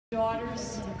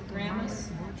daughters,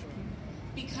 grandmas,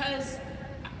 because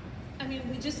I mean,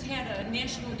 we just had a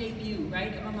national debut,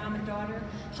 right, of a mom and daughter.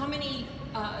 How many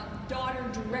daughter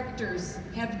directors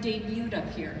have debuted up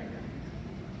here?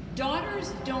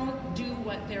 Daughters don't do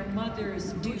what their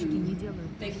mothers do.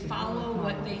 They follow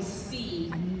what they see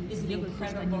is an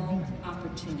incredible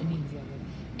opportunity.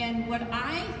 And what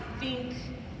I think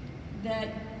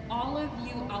that all of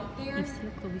you out there,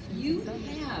 you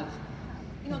have,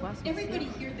 you know, everybody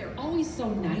here, they're always so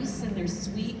nice and they're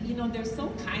sweet, you know, they're so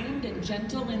kind and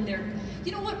gentle and they're,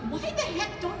 you know what, why the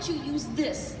heck don't you use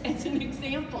this as an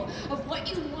example of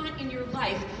what you want in your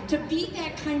life to be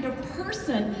that kind of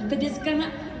person that is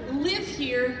gonna live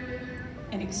here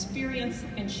and experience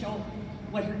and show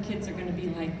what her kids are gonna be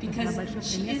like, because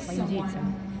she is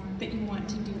someone that you want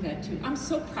to do that to. I'm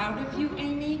so proud of you,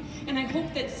 Amy, and I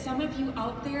hope that some of you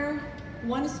out there,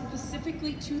 one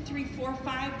specifically, 2, 3, 4,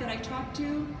 5 that I talked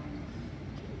to,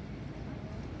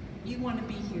 you want to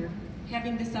be here,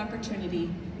 having this opportunity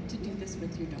to do this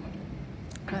with your daughter.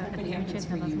 I hope it happens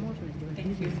for you.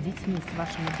 Thank you.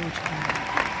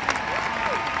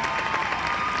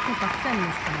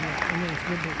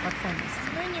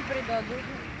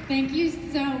 Thank you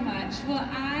so much. Well,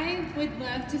 I would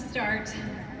love to start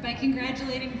by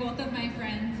congratulating both of my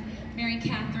friends, Mary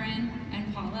Catherine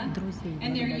and Paula,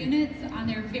 and their units on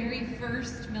their very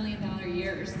first $1 million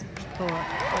years.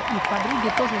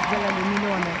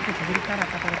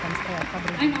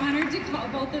 I'm honored to call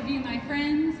both of you my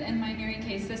friends and my Mary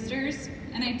Kay sisters,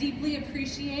 and I deeply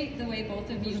appreciate the way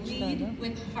both of you lead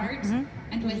with heart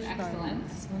and with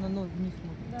excellence.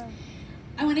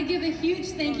 I want to give a huge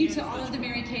thank you to all of the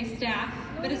Mary Kay staff,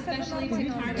 but especially to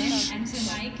Carmen and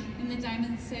to Mike in the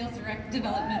Diamond Sales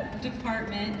Development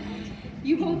Department.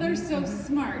 You both are so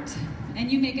smart,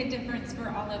 and you make a difference for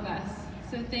all of us,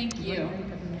 so thank you.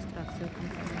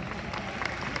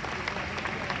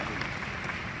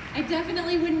 I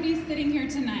definitely wouldn't be sitting here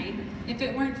tonight if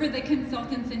it weren't for the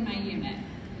consultants in my unit,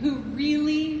 who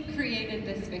really created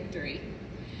this victory.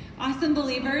 Awesome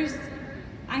believers,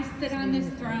 I sit on this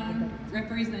throne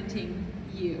representing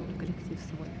you,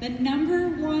 the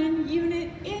 #1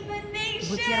 unit in the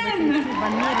nation.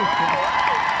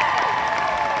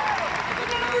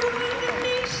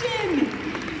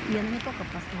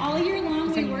 All year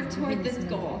long, we worked toward this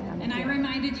goal, and I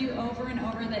reminded you over and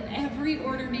over that every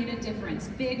order made a difference,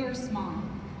 big or small,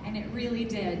 and it really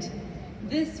did.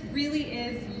 This really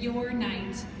is your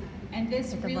night, and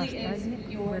this really is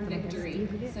your victory,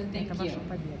 so thank you.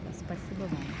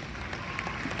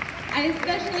 I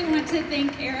especially want to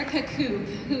thank Erica Coop,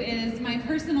 who is my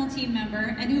personal team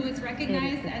member and who was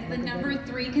recognized as the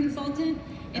 #3 consultant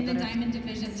in the Diamond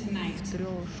Division tonight.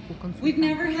 We've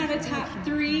never had a top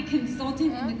 3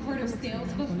 consultant in the Court of Sales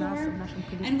before,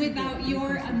 and without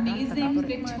your amazing,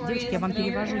 victorious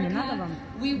year, Erica,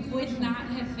 we would not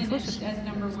have finished as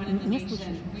 #1 in the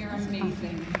nation. You're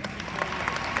amazing.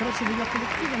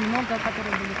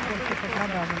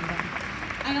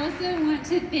 I also want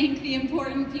to thank the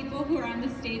important people who are on the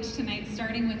stage tonight,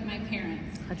 starting with my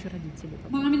parents.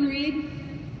 Mom and Reed,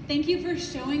 thank you for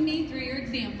showing me through your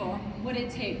example what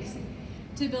it takes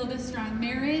to build a strong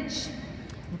marriage,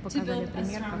 to build a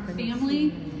strong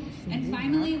family, and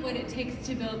finally what it takes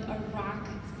to build a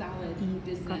rock-solid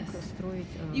business.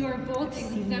 You are both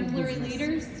exemplary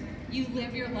leaders. You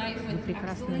live your life with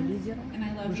excellence, and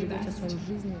I love you best.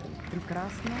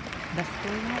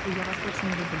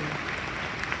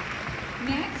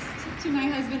 Next, to my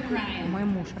husband Ryan.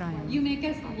 You make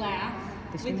us laugh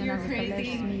with your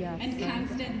crazy and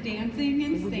constant dancing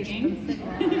and singing.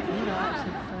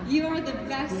 You are the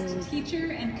best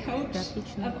teacher and coach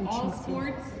of all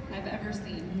sports I've ever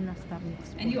seen.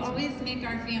 And you always make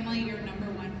our family your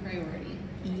 #1 priority.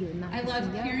 I love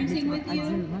parenting with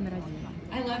you.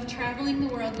 I love traveling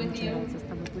the world with you.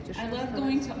 I love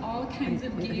going to all kinds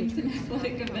of games and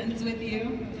athletic events with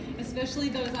you, especially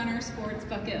those on our sports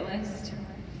bucket list.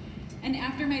 And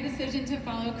after my decision to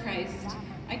follow Christ,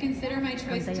 I consider my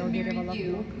choice to marry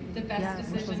you the best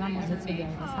decision I ever made.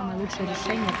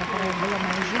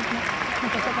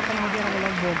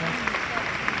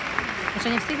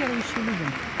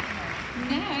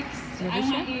 Next, I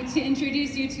want you to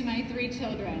introduce you to my 3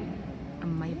 children.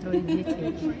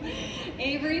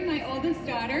 Avery, my oldest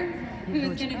daughter, who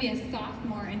is going to be a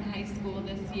sophomore in high school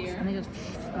this year.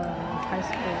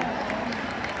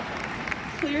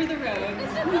 Clear the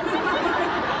roads.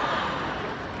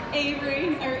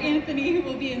 Avery, or Anthony, who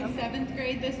will be in 7th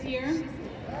grade this year.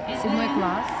 And then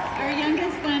our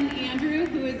youngest son, Andrew,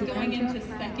 who is going into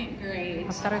 2nd grade.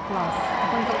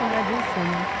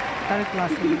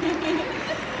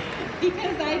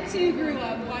 Because I too grew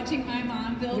up watching my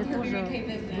mom build her Mary Kay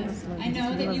business. I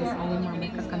know that you are all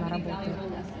learning so many valuable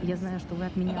lessons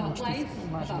about life,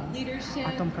 about leadership,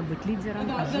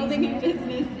 about building a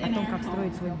business in our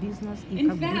home.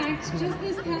 In fact, just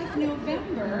this past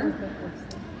November,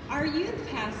 our youth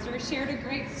pastor shared a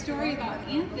great story about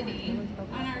Anthony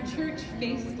on our church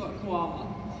Facebook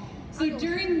wall. So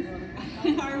during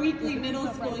our weekly middle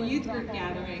school youth group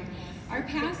gathering, our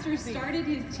pastor started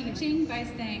his teaching by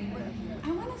saying,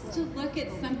 I want us to look at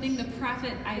something the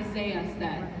prophet Isaiah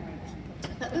said.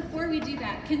 But before we do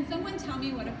that, can someone tell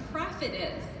me what a prophet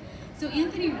is? So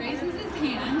Anthony raises his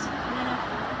hand,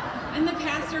 and the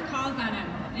pastor calls on him,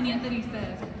 and Anthony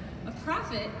says, a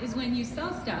prophet is when you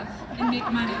sell stuff and make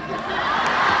money.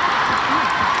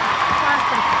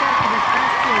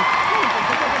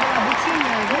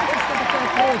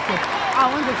 А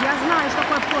он говорит, я знаю, что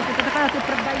такое профит. Это когда ты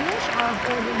продаешь, а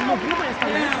прибыль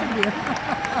оставляешь себе.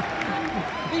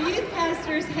 The youth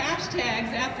pastor's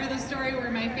hashtags after the story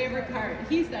were my favorite part.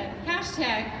 He said,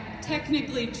 hashtag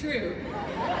technically true.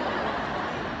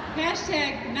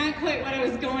 Hashtag not quite what I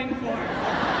was going for.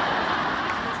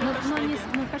 Но они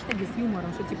хэштеги с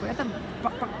юмором, что типа это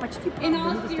почти In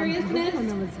all seriousness,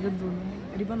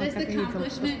 ребенок this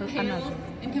accomplishment pales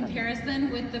in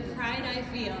comparison with the pride I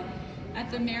feel at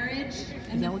the marriage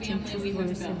and the family we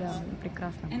have built.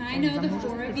 And I know the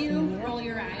four of you roll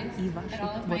your eyes at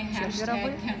all of my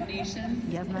hashtag Kemp Nations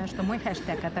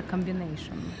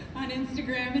on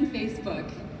Instagram and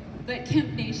Facebook. But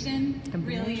Kemp Nation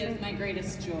really is my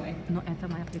greatest joy.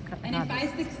 And if I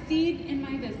succeed in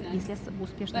my business,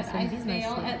 but I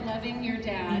fail at loving your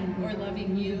dad or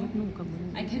loving you,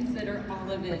 I consider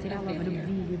all of it a failure.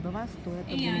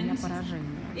 And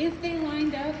if they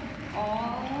lined up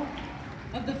all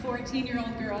of the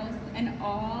 14-year-old girls and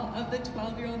all of the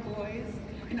 12-year-old boys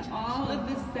and all of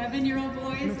the 7-year-old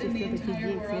boys in the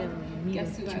entire world,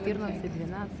 guess who I would pick?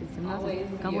 Always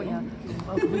you. I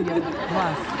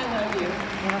love you.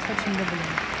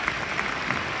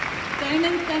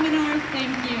 Diamond Seminar,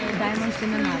 thank you. Diamond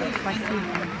Seminar, спасибо.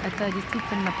 Это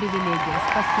действительно привилегия.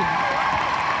 Спасибо.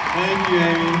 Thank you,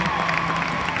 Amy.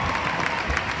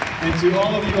 And to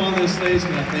all of you on this stage,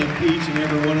 can I thank each and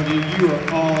every one of you? You are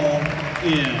all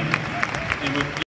in. And with